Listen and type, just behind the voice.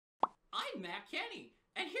I'm Matt Kenney,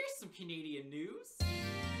 and here's some Canadian news.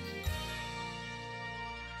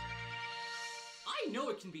 I know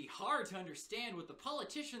it can be hard to understand what the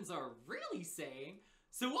politicians are really saying,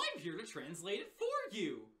 so I'm here to translate it for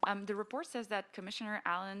you. The report says that Commissioner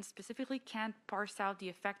Allen specifically can't parse out the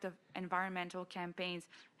effect of environmental campaigns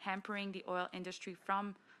hampering the oil industry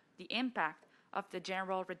from the impact of the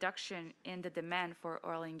general reduction in the demand for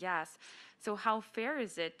oil and gas. So how fair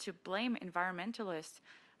is it to blame environmentalists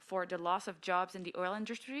for the loss of jobs in the oil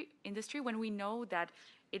industry when we know that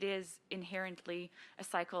it is inherently a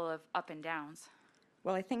cycle of up and downs?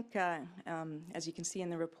 Well, I think, as you can see in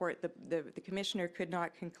the report, the Commissioner could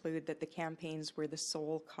not conclude that the campaigns were the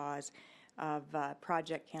sole cause of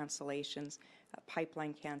project cancellations,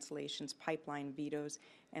 pipeline cancellations, pipeline vetoes,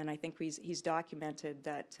 and I think he's documented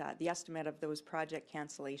that the estimate of those project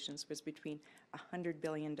cancellations was between $100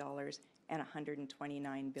 billion and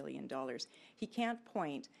 $129 billion. He can't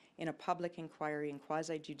point in a public inquiry and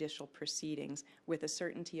quasi-judicial proceedings with a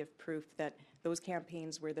certainty of proof that those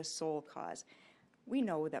campaigns were the sole cause. We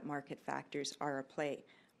know that market factors are at play,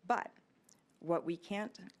 but what we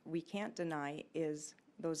can't deny is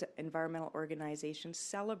those environmental organizations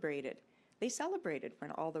celebrated. They celebrated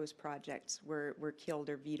when all those projects were killed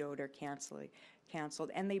or vetoed or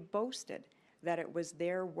canceled, and they boasted that it was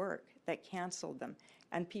their work that canceled them,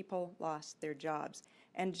 and people lost their jobs.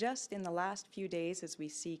 And just in the last few days, as we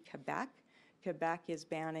see Quebec is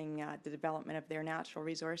banning the development of their natural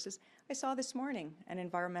resources. I saw this morning an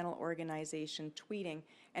environmental organization tweeting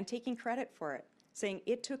and taking credit for it, saying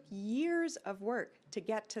it took years of work to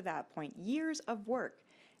get to that point, years of work.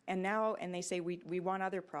 And now, and they say we want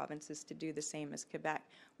other provinces to do the same as Quebec.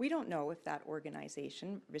 We don't know if that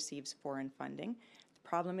organization receives foreign funding. The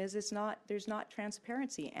problem is there's not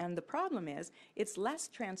transparency. And the problem is it's less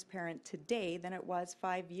transparent today than it was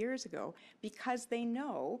 5 years ago because they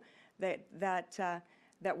know that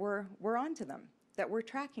we're onto them, that we're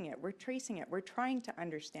tracking it, we're tracing it, we're trying to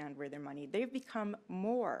understand where their money. They've become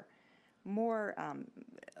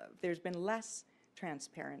there's been less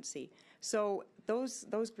transparency. So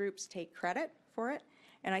those groups take credit for it,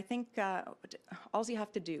 and I think all you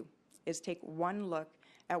have to do is take one look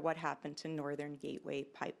at what happened to Northern Gateway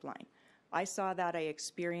Pipeline. I saw that, I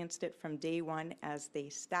experienced it from day one as they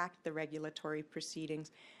stacked the regulatory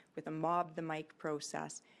proceedings with a mob the mic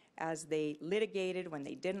process. As they litigated when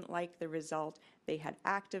they didn't like the result, they had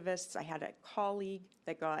activists. I had a colleague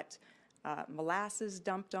that got molasses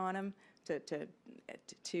dumped on him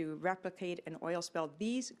to replicate an oil spill.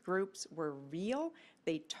 These groups were real.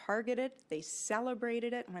 They targeted, they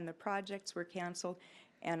celebrated it when the projects were canceled,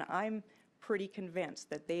 and I'm pretty convinced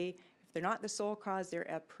that if they're not the sole cause, they're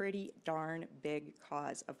a pretty darn big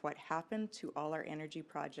cause of what happened to all our energy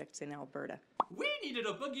projects in Alberta. We needed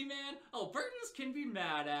a boogeyman Albertans can be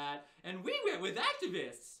mad at, and we went with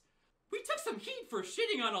activists. We took some heat for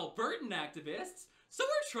shitting on Albertan activists, so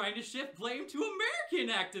we're trying to shift blame to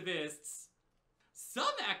American activists. Some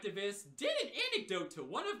activists did an anecdote to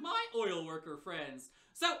one of my oil worker friends.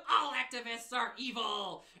 So all activists are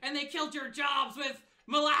evil, and they killed your jobs with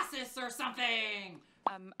molasses or something.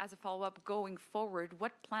 As a follow-up, going forward,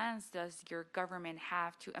 what plans does your government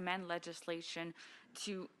have to amend legislation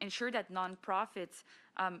to ensure that nonprofits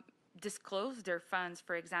disclose their funds,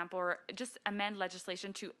 for example, or just amend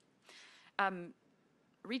legislation to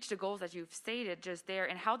reach the goals that you've stated just there?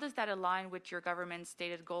 And how does that align with your government's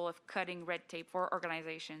stated goal of cutting red tape for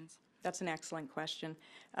organizations? That's an excellent question.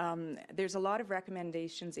 There's a lot of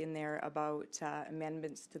recommendations in there about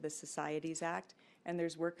amendments to the Societies Act, and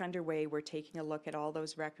there's work underway. We're taking a look at all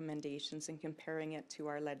those recommendations and comparing it to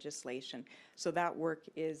our legislation. So that work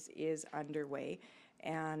is underway.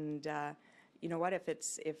 And you know what?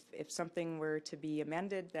 If something were to be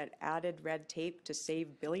amended that added red tape to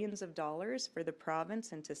save billions of dollars for the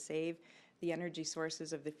province and to save the energy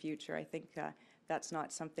sources of the future, I think that's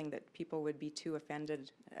not something that people would be too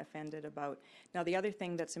offended about. Now, the other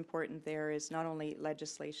thing that's important there is not only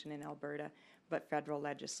legislation in Alberta, but federal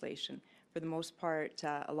legislation. For the most part,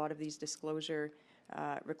 a lot of these disclosure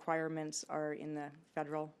requirements are in the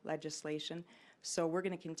federal legislation. So we're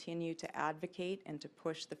going to continue to advocate and to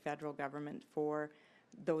push the federal government for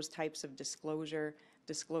those types of disclosure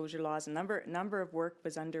laws. A number of work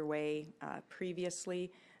was underway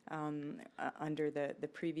previously under the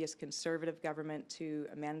previous Conservative government to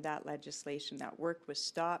amend that legislation. That work was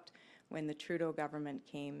stopped when the Trudeau government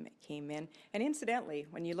came in. And incidentally,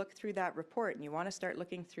 when you look through that report and you want to start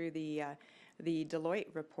looking through the Deloitte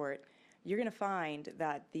report, you're going to find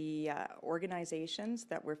that the organizations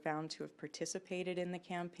that were found to have participated in the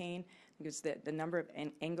campaign, because the number of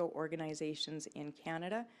ENGO organizations in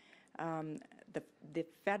Canada, the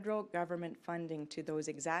federal government funding to those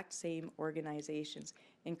exact same organizations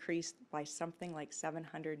increased by something like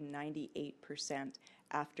 798%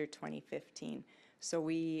 after 2015. So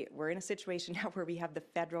we're in a situation now where we have the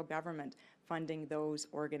federal government funding those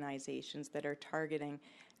organizations that are targeting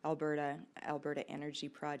Alberta energy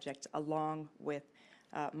projects along with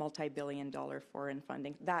multi-billion-dollar foreign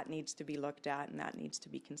funding. That needs to be looked at and that needs to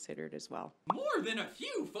be considered as well. More than a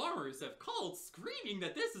few farmers have called screaming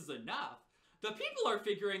that this is enough. The people are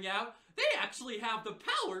figuring out they actually have the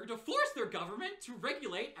power to force their government to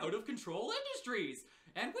regulate out-of-control industries,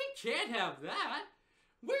 and we can't have that.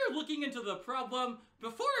 We're looking into the problem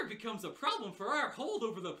before it becomes a problem for our hold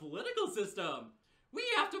over the political system. We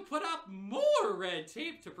have to put up more red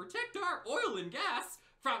tape to protect our oil and gas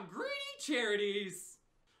from greedy charities.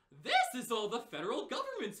 This is all the federal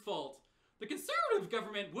government's fault. The Conservative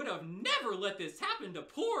government would have never let this happen to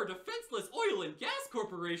poor, defenseless oil and gas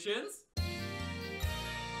corporations.